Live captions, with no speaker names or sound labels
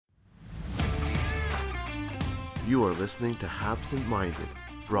You are listening to Habsent Minded,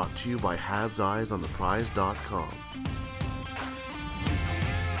 brought to you by HabsEyesOnThePrize.com.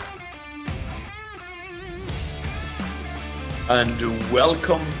 And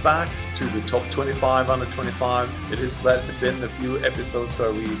welcome back to the Top 25 Under 25. It has been a few episodes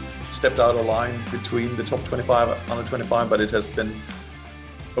where we stepped out of line between the Top 25 Under 25, but it has been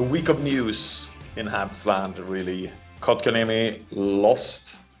a week of news in Habsland, really. Kotkaniemi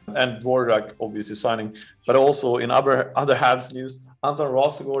lost, and Dvorak obviously signing, but also in other Habs news, Anton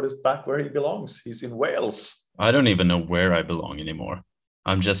Rosengård is back where he belongs. He's in Wales. I don't even know where I belong anymore.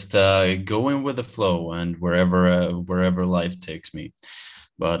 I'm just going with the flow and wherever life takes me.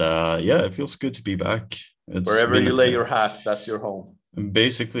 But it feels good to be back. Wherever you lay your hat, that's your home.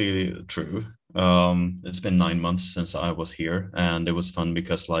 Basically true. It's been 9 months since I was here, and it was fun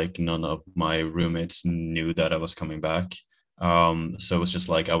because none of my roommates knew that I was coming back. So it was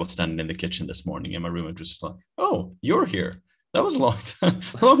just I was standing in the kitchen this morning, and my roommate was just like, "Oh, you're here. That was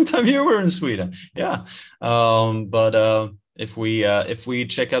a long time you were in Sweden." Yeah. If we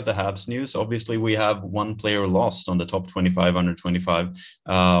check out the Habs news, obviously we have one player lost on the top 25 under 25.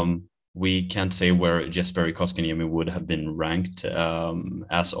 We can't say where Jesperi Kotkaniemi would have been ranked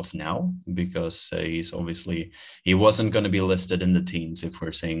as of now, because he wasn't going to be listed in the teams, if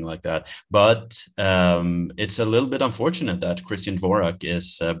we're saying like that. But it's a little bit unfortunate that Christian Dvorak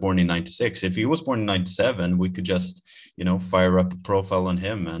is born in 96. If he was born in 97, we could just fire up a profile on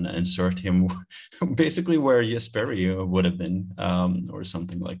him and insert him basically where Jesperi would have been, or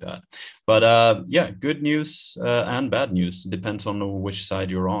something like that. But good news and bad news, depends on which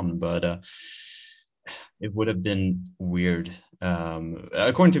side you're on. But it would have been weird.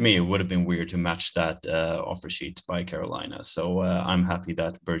 According to me, it would have been weird to match that offer sheet by Carolina. So I'm happy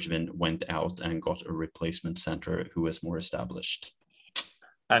that Bergevin went out and got a replacement center who is more established.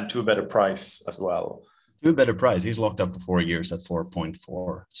 And to a better price as well. To a better price. He's locked up for 4 years at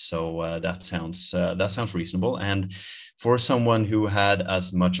 4.4. So that sounds reasonable. And for someone who had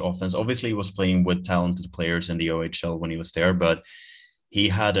as much offense, obviously he was playing with talented players in the OHL when he was there, but he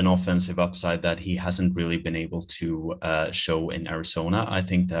had an offensive upside that he hasn't really been able to show in Arizona. I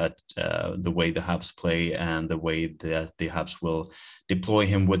think that the way the Habs play and the way that the Habs will deploy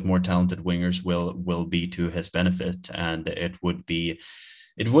him with more talented wingers will be to his benefit, and it wouldn't be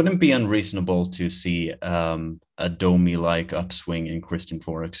unreasonable to see a Domi-like upswing in Christian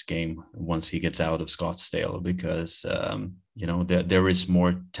Dvorak's game once he gets out of Scottsdale, because there is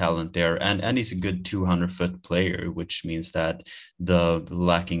more talent there, and he's a good 200-foot player, which means that the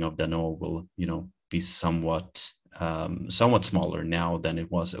lacking of Danault will be somewhat smaller now than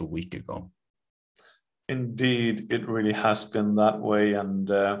it was a week ago. Indeed, it really has been that way, and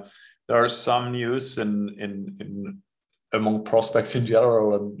there are some news in among prospects in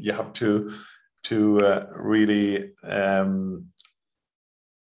general, and you have to really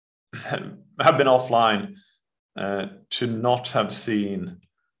have been offline to not have seen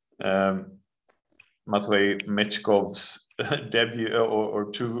Matvei Michkov's debut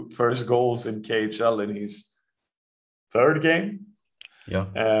or two first goals in KHL in his third game. Yeah.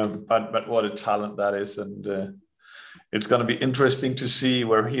 But what a talent that is, and it's going to be interesting to see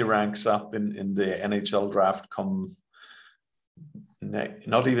where he ranks up in the NHL draft come.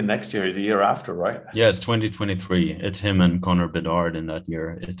 Not even next year, the year after, right? Yeah, it's 2023. It's him and Connor Bedard in that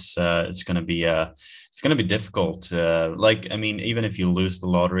year. It's gonna be difficult. Even if you lose the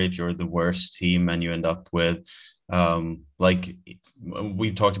lottery, if you're the worst team and you end up with,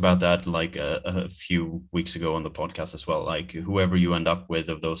 we talked about that a few weeks ago on the podcast as well. Whoever you end up with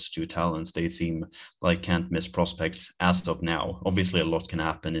of those two talents, they seem like can't miss prospects as of now. Obviously, a lot can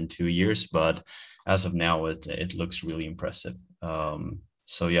happen in 2 years, but as of now, it looks really impressive.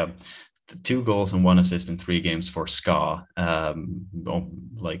 2 goals and 1 assist in 3 games for SKA,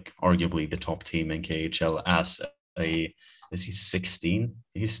 arguably the top team in KHL. Is he 16?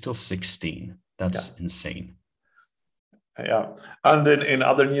 He's still 16. That's insane. Yeah, and then in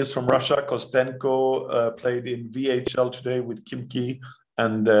other news from Russia, Kostenko played in VHL today with Khimki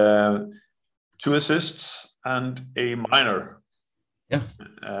and 2 assists and a minor. Yeah,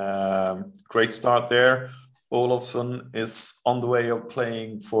 great start there. Olofsson is on the way of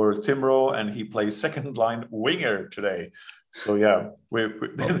playing for Timrå, and he plays second line winger today. So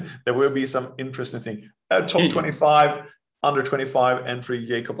there will be some interesting thing. Top 25, under 25 entry,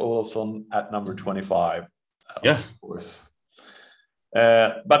 Jacob Olofsson at number 25. Of course.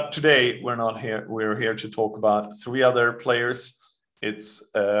 But today we're not here. We're here to talk about 3 other players.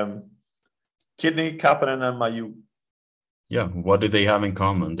 It's Kidney, Kapanen, and Mayu. Yeah, what do they have in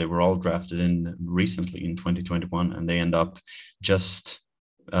common? They were all drafted in recently in 2021, and they end up just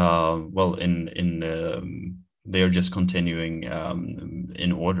in they are just continuing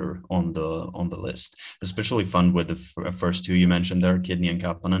in order on the list. Especially fun with the first two you mentioned there, Kidney and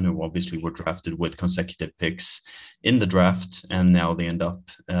Kapanen, who obviously were drafted with consecutive picks in the draft, and now they end up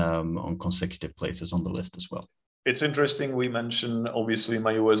on consecutive places on the list as well. It's interesting. We mentioned obviously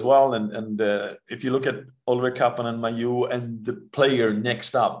Mayu as well, and if you look at Oliver Kapanen, Mayu, and the player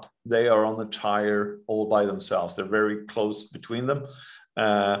next up, they are on the tire all by themselves. They're very close between them,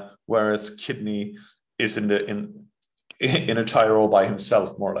 whereas Kidney is in a tire all by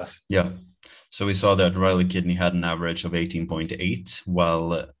himself, more or less. Yeah. So we saw that Riley Kidney had an average of 18.8,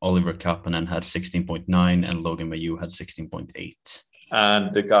 while Oliver Kapanen had 16.9, and Logan Mayu had 16.8.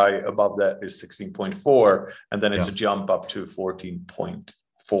 And the guy above that is 16.4, and then it's a jump up to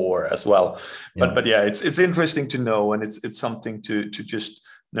 14.4 as well. But yeah, it's interesting to know, and it's something to just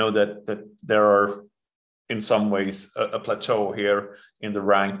know that there are in some ways a plateau here in the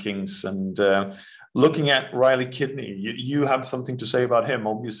rankings. And looking at Riley Kidney, you have something to say about him,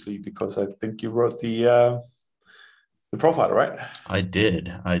 obviously, because I think you wrote the profile, right? I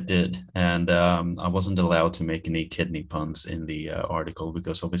did. And I wasn't allowed to make any kidney puns in the article,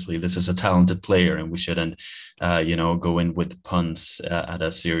 because obviously this is a talented player and we shouldn't, go in with puns at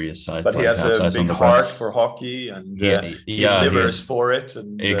a serious side. But he has a big heart for hockey, and he livers for it.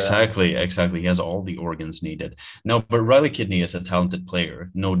 And, exactly. He has all the organs needed. No, but Riley Kidney is a talented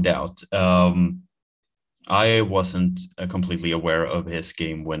player, no doubt. I wasn't completely aware of his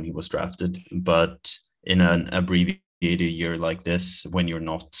game when he was drafted, but in an abbreviated year like this, when you're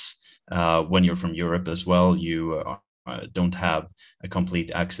not when you're from Europe as well, you don't have a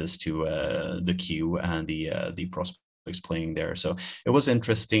complete access to the queue and the prospects playing there. So it was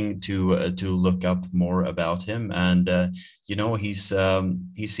interesting to look up more about him, and he's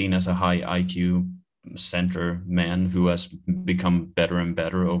seen as a high IQ center man who has become better and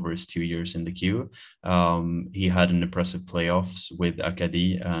better over his 2 years in the queue. He had an impressive playoffs with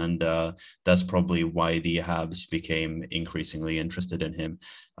Acadie, and that's probably why the Habs became increasingly interested in him.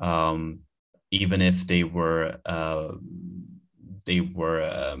 Even if they got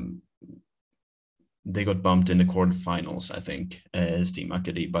bumped in the quarterfinals, I think, his team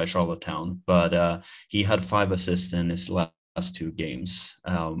Acadie, by Charlottetown, but he had 5 assists in his last 2 games,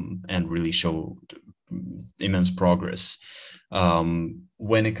 and really showed immense progress.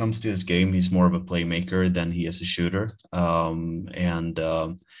 When it comes to his game, he's more of a playmaker than he is a shooter, and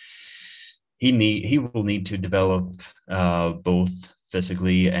he will need to develop both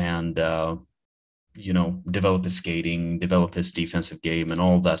physically and develop his skating, develop his defensive game, and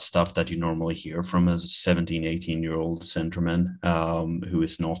all that stuff that you normally hear from a 17-18-year-old centerman who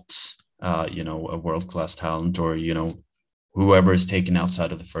is not a world-class talent, or whoever is taken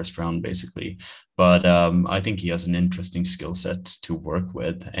outside of the first round, basically. But I think he has an interesting skill set to work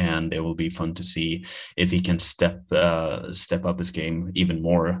with, and it will be fun to see if he can step up his game even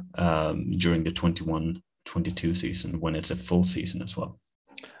more during the 21-22 season, when it's a full season as well.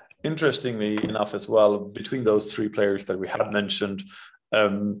 Interestingly enough as well, between those 3 players that we have mentioned,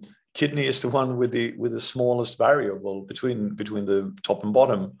 Kidney is the one with the smallest variable between the top and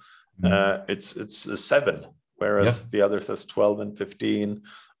bottom. It's a 7. Whereas the others has 12 and 15,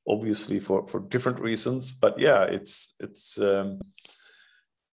 obviously for different reasons. But yeah, it's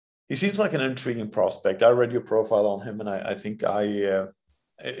he seems like an intriguing prospect. I read your profile on him, and I think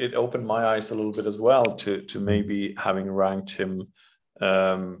it opened my eyes a little bit as well to maybe having ranked him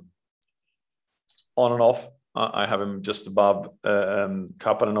on and off. I have him just above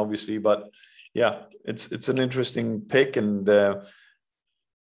Kapanen, obviously, but yeah, it's an interesting pick, and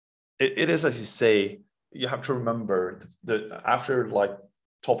it is, as you say. You have to remember that after like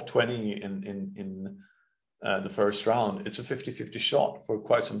top 20 in the first round, it's a 50-50 shot for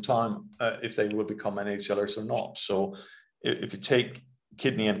quite some time if they will become NHLers or not. So if you take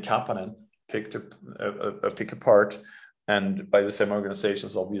Kidney and Kapanen, pick apart, and by the same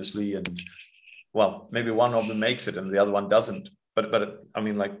organizations, obviously, and well, maybe one of them makes it and the other one doesn't. But I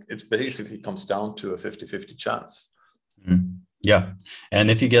mean, like, it's basically comes down to a 50-50 chance. Mm-hmm. Yeah. And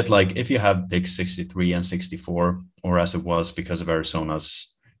if you have picks 63 and 64, or as it was because of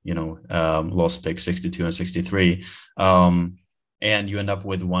Arizona's, lost picks 62 and 63, and you end up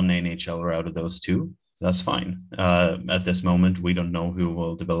with one NHLer out of those 2, that's fine. At this moment, we don't know who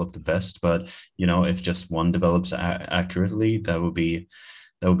will develop the best, but, if just one develops accurately, that would be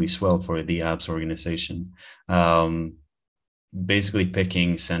swell for the Habs organization. basically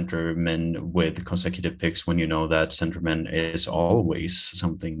picking centermen with consecutive picks when you know that centerman is always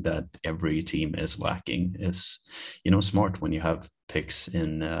something that every team is lacking is, smart when you have picks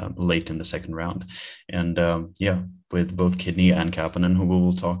in late in the second round. And yeah, with both Kidney and Kapanen, who we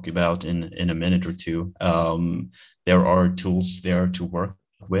will talk about in a minute or two, there are tools there to work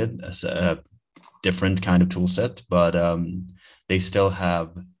with as a different kind of tool set, but they still have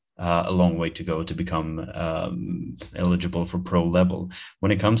a long way to go to become eligible for pro level.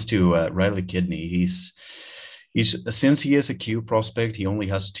 When it comes to Riley Kidney, he's since he is a Q prospect, he only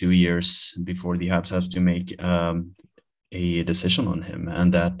has 2 years before the Habs have to make a decision on him,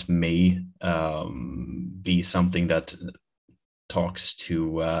 and that may be something that talks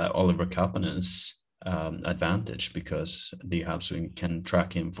to Oliver Kapanen's advantage, because the Habs can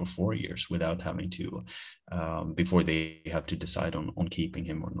track him for 4 years without having to before they have to decide on keeping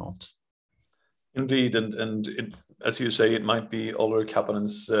him or not. Indeed, and it, as you say, it might be Oliver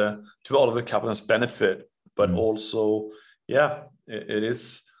Kapanen's to Oliver Kapanen's benefit, but also, yeah, it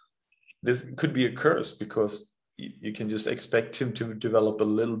is. This could be a curse, because you can just expect him to develop a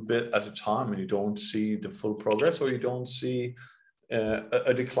little bit at a time, and you don't see the full progress, or you don't see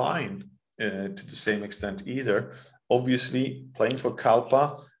a decline to the same extent either. Obviously, playing for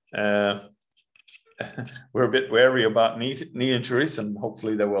Kalpa, we're a bit wary about knee injuries, and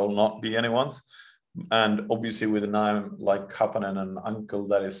hopefully there will not be anyone's. And obviously, with a name like Kapanen and Uncle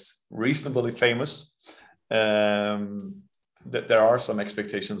that is reasonably famous, that there are some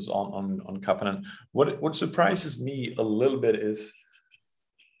expectations on Kapanen. What surprises me a little bit is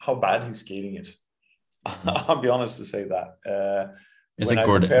how bad his skating is. I'll be honest to say that. Is it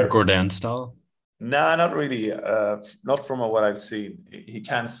Gordon style? No, not really. Not from what I've seen. He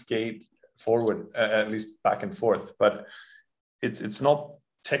can skate forward, at least back and forth, but it's not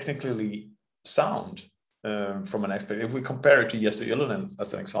technically sound from an expert. If we compare it to Jesse Ylönen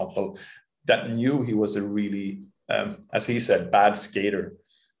as an example, that knew he was a really, as he said, bad skater,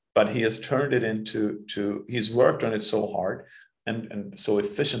 but he has turned it into he's worked on it so hard and so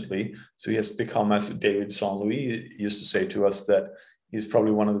efficiently. So he has become, as David Saint-Louis used to say to us, that he's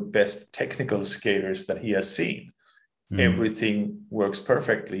probably one of the best technical skaters that he has seen. Everything works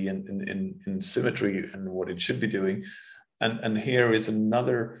perfectly in symmetry and what it should be doing. And here is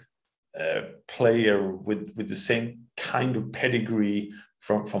another player with the same kind of pedigree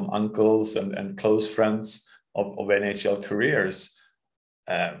from uncles and close friends of NHL careers.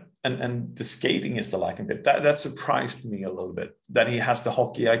 And the skating is the lacking bit. That surprised me a little bit, that he has the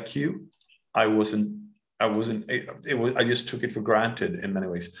hockey IQ. I just took it for granted in many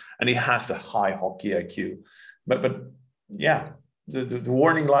ways. And he has a high hockey IQ. But yeah, the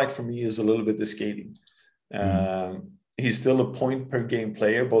warning light for me is a little bit the skating. He's still a point per game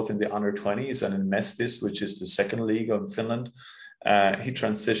player, both in the under 20s and in Mestis, which is the second league of Finland. He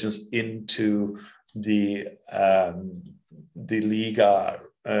transitions into the Liga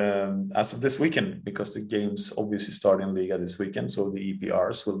as of this weekend, because the games obviously start in Liga this weekend, so the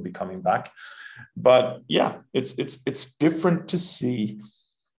EPRs will be coming back. But yeah, it's different to see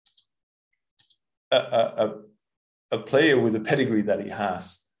a player with the pedigree that he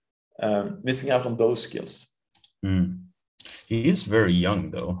has missing out on those skills. He is very young,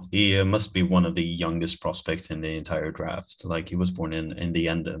 though. He must be one of the youngest prospects in the entire draft. Like, he was born in the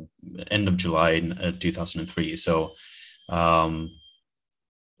end of July in 2003. So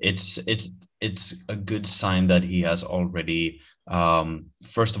it's a good sign that he has already,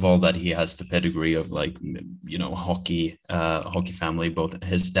 first of all, that he has the pedigree of, like, hockey family. Both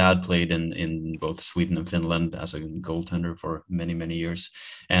his dad played in both Sweden and Finland as a goaltender for many, many years,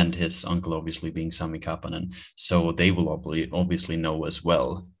 and his uncle obviously being Sami Kapanen. So they will obviously know as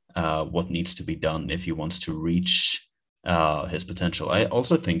well what needs to be done if he wants to reach his potential. I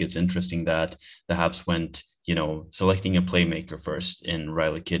also think it's interesting that the Habs went, selecting a playmaker first in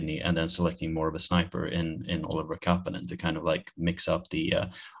Riley Kidney, and then selecting more of a sniper in Oliver Kapanen to kind of like mix up the,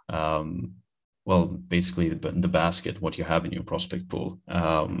 basically the basket, what you have in your prospect pool.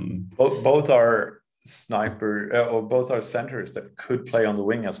 Both are sniper, or both are centers that could play on the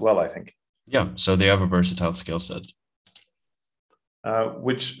wing as well, I think. Yeah, so they have a versatile skill set.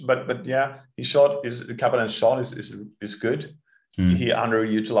 But yeah, Kapanen's shot is good. He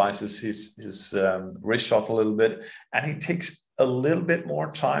underutilizes his wrist shot a little bit, and he takes a little bit more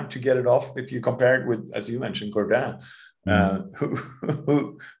time to get it off if you compare it with, as you mentioned, Gordon,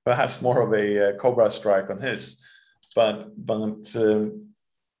 who has more of a cobra strike on his. But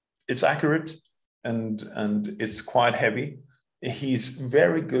it's accurate and it's quite heavy. He's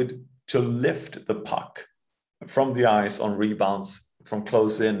very good to lift the puck from the ice on rebounds from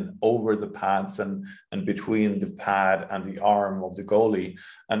close in over the pads and between the pad and the arm of the goalie.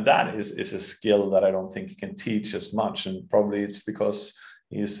 And that is a skill that I don't think you can teach as much. And probably it's because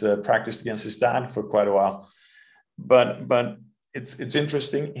he's practiced against his dad for quite a while. But it's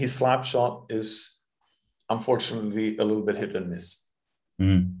interesting. His slap shot is unfortunately a little bit hit and miss.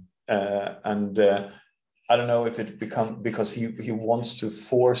 I don't know if it becomes because he wants to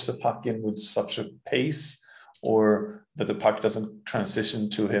force the puck in with such a pace, or that the puck doesn't transition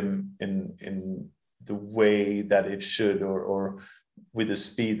to him in the way that it should, or with the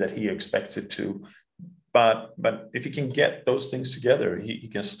speed that he expects it to. But if he can get those things together, he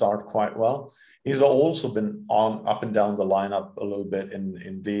can start quite well. He's also been on up and down the lineup a little bit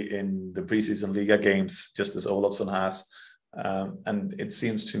in the preseason Liga games, just as Olofsson has. And it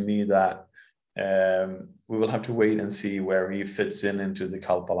seems to me that we will have to wait and see where he fits into the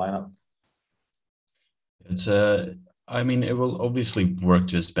Kalpa lineup. I mean, it will obviously work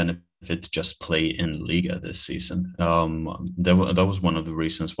to his benefit to just play in Liga this season. That was one of the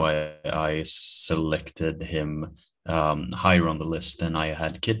reasons why I selected him higher on the list than I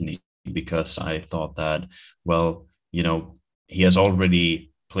had Kidney, because I thought that, well, you know, he has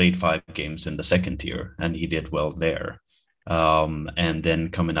already played 5 games in the second tier and he did well there. And then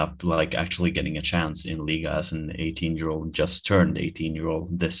coming up, like actually getting a chance in Liga as an 18-year-old, just turned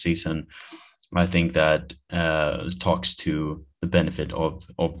 18-year-old this season, I think that talks to the benefit of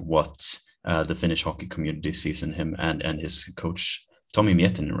what the Finnish hockey community sees in him, and his coach Tommi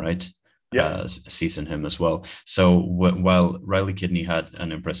Miettinen, right? Yeah, sees in him as well. So while Riley Kidney had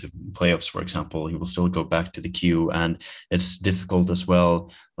an impressive playoffs, for example, he will still go back to the queue, and it's difficult as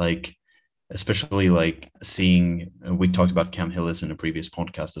well. Like, especially like seeing, we talked about Cam Hillis in a previous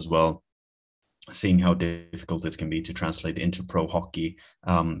podcast as well, seeing how difficult it can be to translate into pro hockey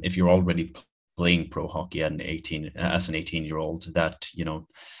if you're already playing pro hockey at as an 18-year-old. That, you know,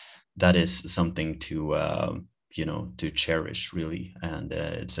 that is something to to cherish, really, and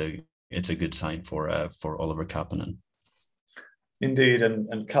it's a good sign for Oliver Kapanen. Indeed,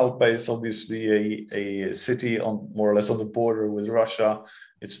 and Kalpa is obviously a city on more or less on the border with Russia.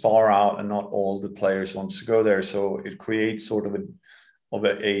 It's far out, and not all the players want to go there. So it creates sort of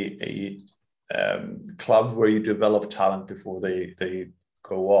a club where you develop talent before they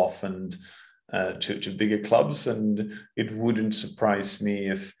go off and to bigger clubs. And it wouldn't surprise me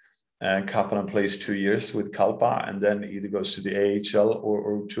if Kapanen plays 2 years with Kalpa and then either goes to the AHL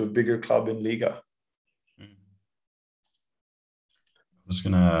or to a bigger club in Liga.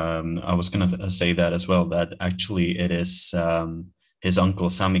 I was gonna say that as well, that actually it is his uncle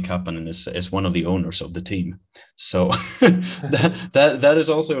Sami Kapanen is one of the owners of the team, so that is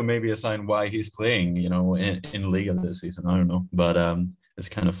also maybe a sign why he's playing, you know, in Liga this season. I don't know, but it's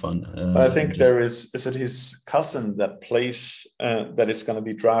kind of fun. But I think there is it his cousin that plays that is going to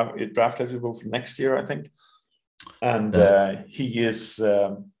be drafted for next year, I think, and he is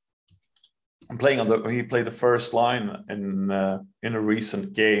playing he played the first line in a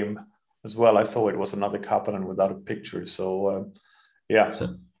recent game as well. I saw it was another Kapanen without a picture. So yeah.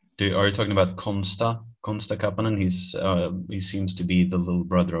 So are you talking about Konsta Kapanen? He seems to be the little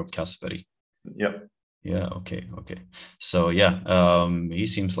brother of Kasperi. Yep. Yeah. Okay. So yeah, he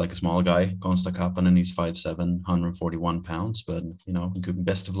seems like a small guy, Konsta Kapanen. He's 5'7", 141 pounds, but you know,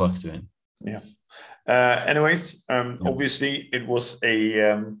 best of luck to him. Yeah. Anyways, obviously it was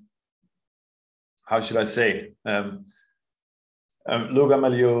a how should I say? Logan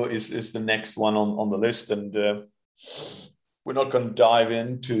Mailloux is the next one on the list, and we're not going to dive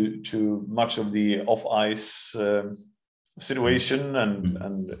into much of the off-ice situation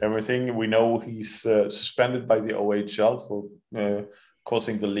and everything. We know he's suspended by the OHL for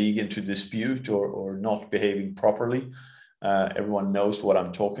causing the league into dispute or not behaving properly. Everyone knows what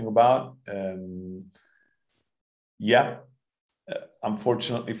I'm talking about.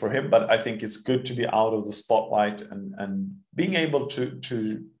 Unfortunately for him, but I think it's good to be out of the spotlight and being able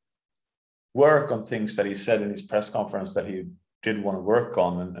to work on things that he said in his press conference that he did want to work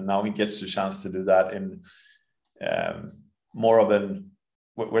on, and now he gets the chance to do that in more of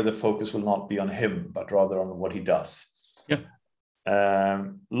where the focus will not be on him, but rather on what he does. Yeah.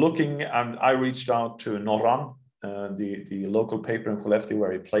 I reached out to Norran, the local paper in Skellefteå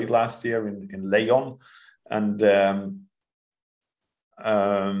where he played last year in Lejon, and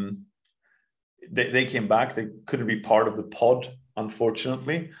they came back. They couldn't be part of the pod,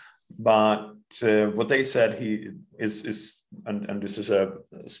 unfortunately, but what they said he is and this is a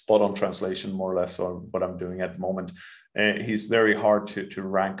spot on translation more or less on what I'm doing at the moment. He's very hard to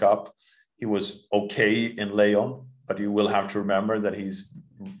rank up. He was okay in Lejon, but you will have to remember that he's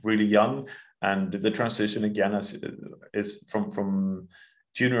really young, And the transition again is from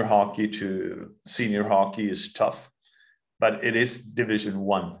junior hockey to senior hockey is tough, but it is Division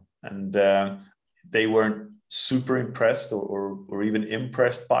One, and they weren't super impressed or even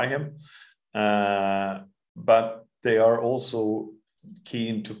impressed by him, but they are also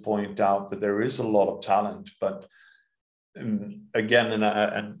keen to point out that there is a lot of talent, but again,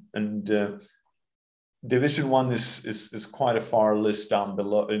 and Division One is quite a far list down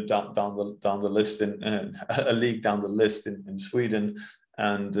below, down the list in a league down the list in Sweden,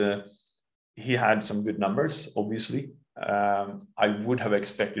 and he had some good numbers. Obviously, I would have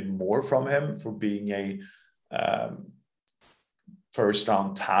expected more from him for being a first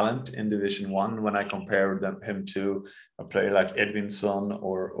round talent in Division One. When I compare him to a player like Edvinsson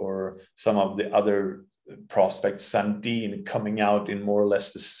or some of the other prospects, Sandin, coming out in more or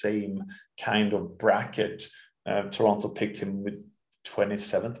less the same kind of bracket. Toronto picked him with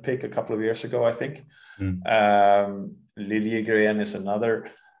 27th pick a couple of years ago, I think. Liljegren is another,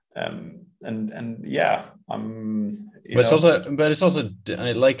 and yeah, but it's also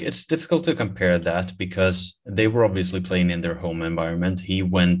like it's difficult to compare that because they were obviously playing in their home environment. He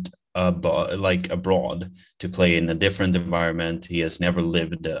went abroad to play in a different environment. He has never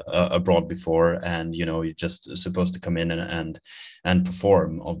lived abroad before, and you're just supposed to come in and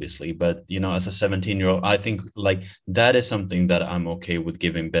perform, obviously. But as a 17-year-old, I think like that is something that I'm okay with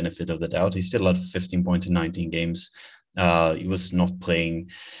giving benefit of the doubt. He still had 15 points in 19 games. He was not playing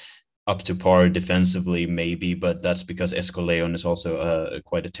up to par defensively, maybe, but that's because Escoleon is also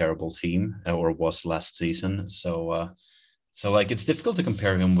quite a terrible team, or was last season. So like it's difficult to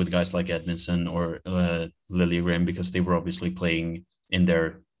compare him with guys like Edvinsson or Liljegren because they were obviously playing in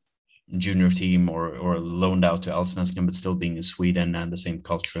their junior team or loaned out to Allsvenskan, but still being in Sweden and the same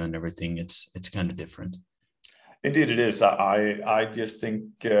culture and everything. It's kind of different. Indeed, it is. I just think,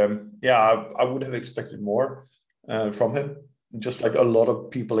 I would have expected more from him. Just like a lot of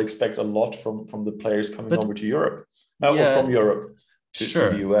people expect a lot from the players coming over to Europe, or from Europe to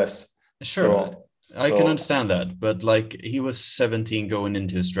the US. Sure. I can understand that, but like he was 17 going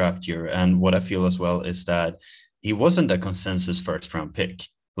into his draft year, and what I feel as well is that he wasn't a consensus first round pick.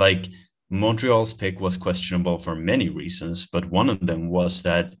 Like Montreal's pick was questionable for many reasons, but one of them was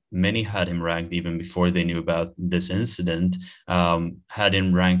that many had him ranked even before they knew about this incident, had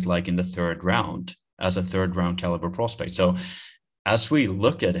him ranked like in the third round as a third round caliber prospect. So as we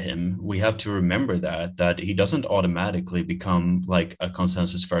look at him, we have to remember that he doesn't automatically become like a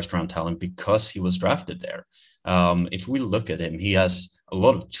consensus first round talent because he was drafted there. If we look at him, he has a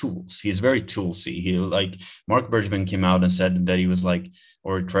lot of tools. He's very toolsy. He like Mark Bergevin came out and said that he was like,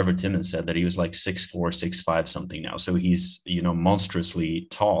 or Trevor Timmons said that he was like 6'4", 6'5", something now. So he's, monstrously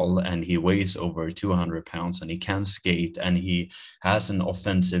tall, and he weighs over 200 pounds, and he can skate, and he has an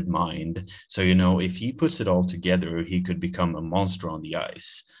offensive mind. So, if he puts it all together, he could become a monster on the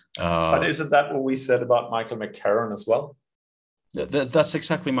ice. But isn't that what we said about Michael McCarron as well? That's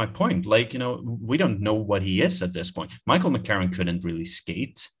exactly my point. Like, we don't know what he is at this point. Michael McCarron couldn't really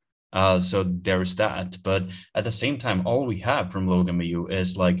skate. So there's that. But at the same time, all we have from Logan Mailloux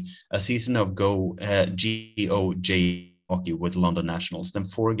is like a season of GOJ hockey with London Nationals, then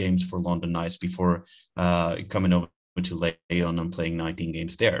 4 games for London Knights before coming over to Leon and playing 19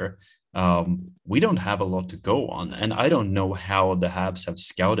 games there. We don't have a lot to go on. And I don't know how the Habs have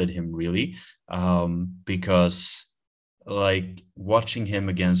scouted him really, because like watching him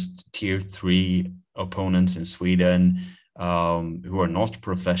against tier 3 opponents in Sweden, who are not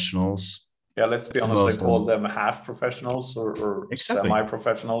professionals. Yeah, let's be honest, they call them half professionals or exactly.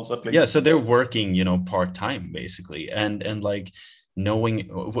 semi-professionals at least. Yeah, so they're working, part-time basically. And like knowing,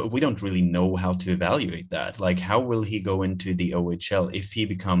 we don't really know how to evaluate that. Like how will he go into the OHL if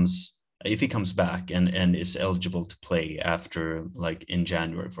he comes back and is eligible to play after like in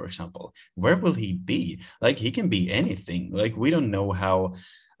January, for example? Where will he be? Like he can be anything. Like we don't know how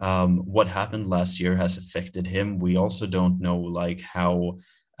what happened last year has affected him. We also don't know like how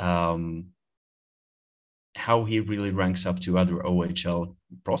he really ranks up to other OHL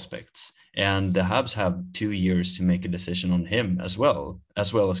prospects. And the Habs have 2 years to make a decision on him as well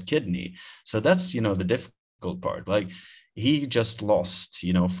as Kidney. So that's, the difficult part. Like he just lost,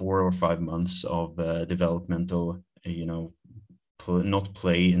 4 or 5 months of developmental, not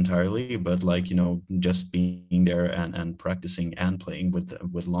play entirely, but like, just being there and practicing and playing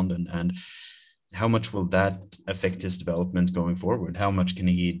with London. And how much will that affect his development going forward? How much can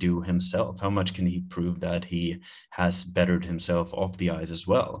he do himself? How much can he prove that he has bettered himself off the ice as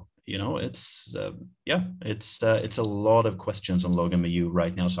well? It's a lot of questions on Logan Mailloux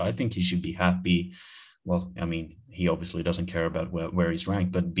right now. So I think he should be happy well, I mean, he obviously doesn't care about where he's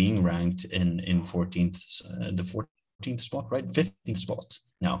ranked, but being ranked in 14th, the 14th spot, right? 15th spot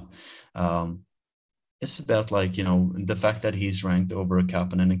now. It's about like, the fact that he's ranked over a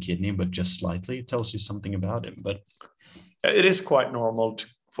Kapanen and a Kidney, but just slightly, it tells you something about him. But it is quite normal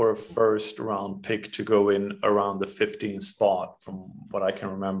for a first round pick to go in around the 15th spot, from what I can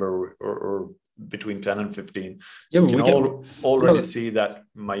remember, or between 10 and 15. So you can already see that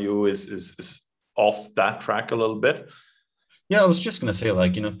Mailloux is off that track a little bit. Yeah, I was just going to say,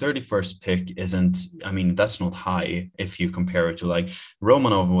 like, 31st pick isn't, I mean, that's not high if you compare it to like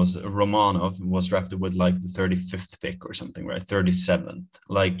Romanov was drafted with like the 35th pick or something, right? 37th.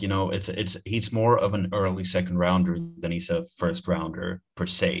 Like, he's more of an early second rounder than he's a first rounder per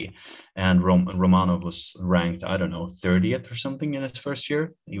se. And Romanov was ranked, I don't know, 30th or something in his first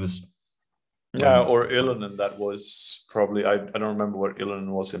year. He was. Yeah, or Ilonen, that was probably, I don't remember what Ilonen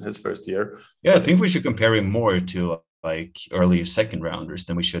was in his first year. Yeah, I think we should compare him more to like earlier second rounders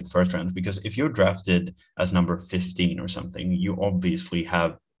than we should first rounders, because if you're drafted as number 15 or something, you obviously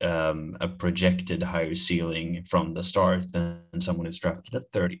have a projected higher ceiling from the start than someone who's drafted at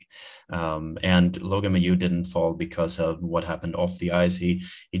 30. And Logan Mailloux didn't fall because of what happened off the ice. He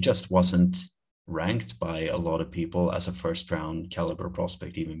just wasn't ranked by a lot of people as a first round caliber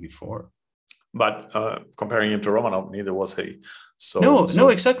prospect even before. But comparing him to Romanov, neither was he. No,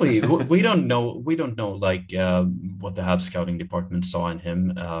 exactly. we don't know like what the Habs scouting department saw in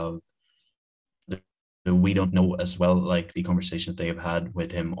him. We don't know as well like the conversations they have had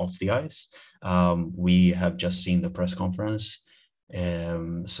with him off the ice. We have just seen the press conference.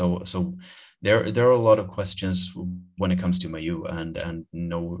 So there are a lot of questions when it comes to Mailloux, and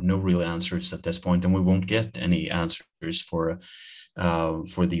no real answers at this point, and we won't get any answers for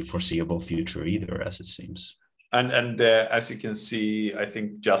the foreseeable future either, as it seems. And as you can see, I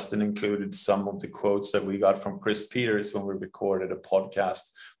think Justin included some of the quotes that we got from Chris Peters when we recorded a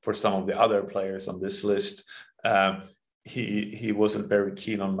podcast for some of the other players on this list. He wasn't very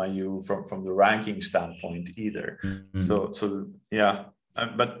keen on Mailloux from the ranking standpoint either. Mm-hmm. So yeah,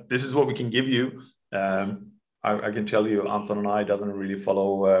 but this is what we can give you. I can tell you, Anton and I doesn't really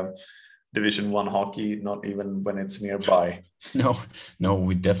follow Division 1 hockey, not even when it's nearby. No,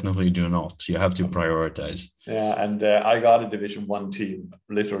 we definitely do not. You have to prioritize. Yeah, and I got a Division 1 team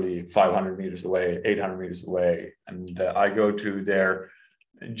literally 500 meters away, 800 meters away, and I go to their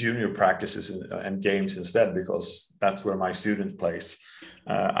junior practices and games instead, because that's where my student plays.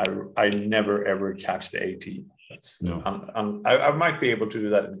 I never ever catch the A team. I might be able to do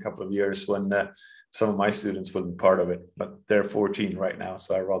that in a couple of years when some of my students will be part of it, but they're 14 right now,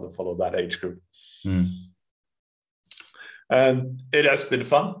 so I rather follow that age group. And it has been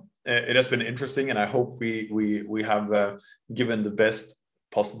fun. It has been interesting, and I hope we have given the best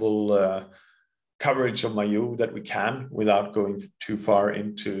possible coverage of Mailloux that we can without going too far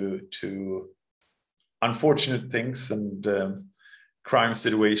into unfortunate things and crime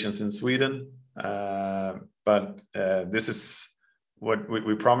situations in Sweden. But this is what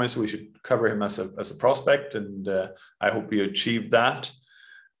we promised. We should cover him as a prospect, and I hope we achieved that.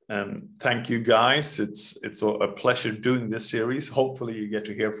 Thank you, guys. It's a pleasure doing this series. Hopefully you get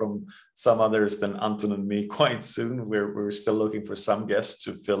to hear from some others than Anton and me quite soon. We're still looking for some guests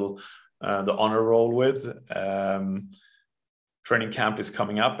to fill the honor roll with. Training camp is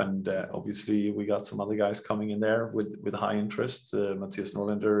coming up, and obviously we got some other guys coming in there with high interest. Matthias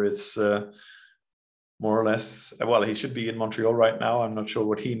Norlinder is more or less, well, he should be in Montreal right now. I'm not sure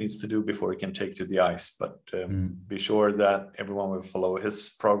what he needs to do before he can take to the ice, but be sure that everyone will follow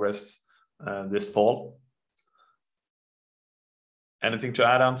his progress this fall. Anything to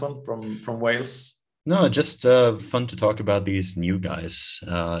add, Anton, from Wales? No, just fun to talk about these new guys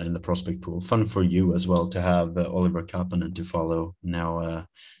in the prospect pool. Fun for you as well to have Oliver Kapanen to follow. Now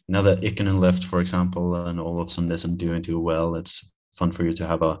that Ikonen left, for example, and Olofsson isn't doing too well, it's fun for you to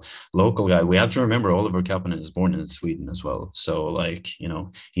have a local guy. We have to remember Oliver Kapanen is born in Sweden as well. So, like,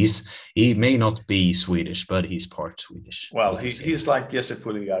 he may not be Swedish, but he's part Swedish. Well, he's like Jesse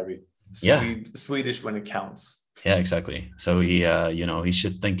Puljujärvi. Swedish when it counts. Yeah, exactly. So he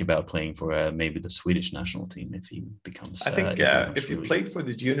should think about playing for maybe the Swedish national team if he becomes. I think if you played for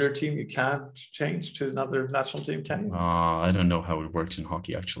the junior team, you can't change to another national team, can you? I don't know how it works in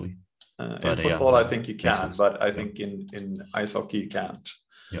hockey, actually. In football, I think you can, but I think in ice hockey you can't.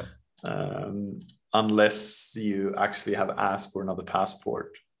 Yeah. Unless you actually have asked for another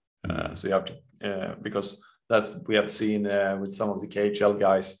passport. So you have to, because we have seen with some of the KHL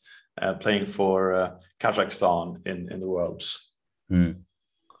guys playing for Kazakhstan in the Worlds.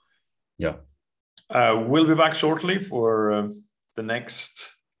 Yeah. We'll be back shortly for the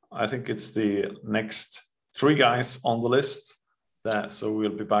next I think it's the next 3 guys on the list. So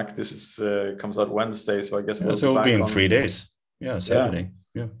we'll be back. This is comes out Wednesday, so I guess we'll be in 3 days. Yeah, Saturday.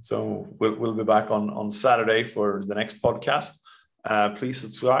 Yeah. So we'll be back on Saturday for the next podcast. Please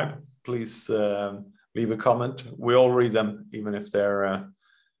subscribe. Please leave a comment. We all read them, even if they're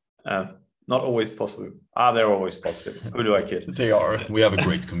not always positive. They're always positive. Who do I kid? They are. We have a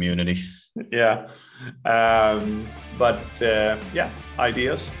great community. Yeah.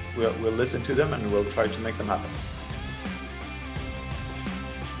 Ideas, we'll listen to them and we'll try to make them happen.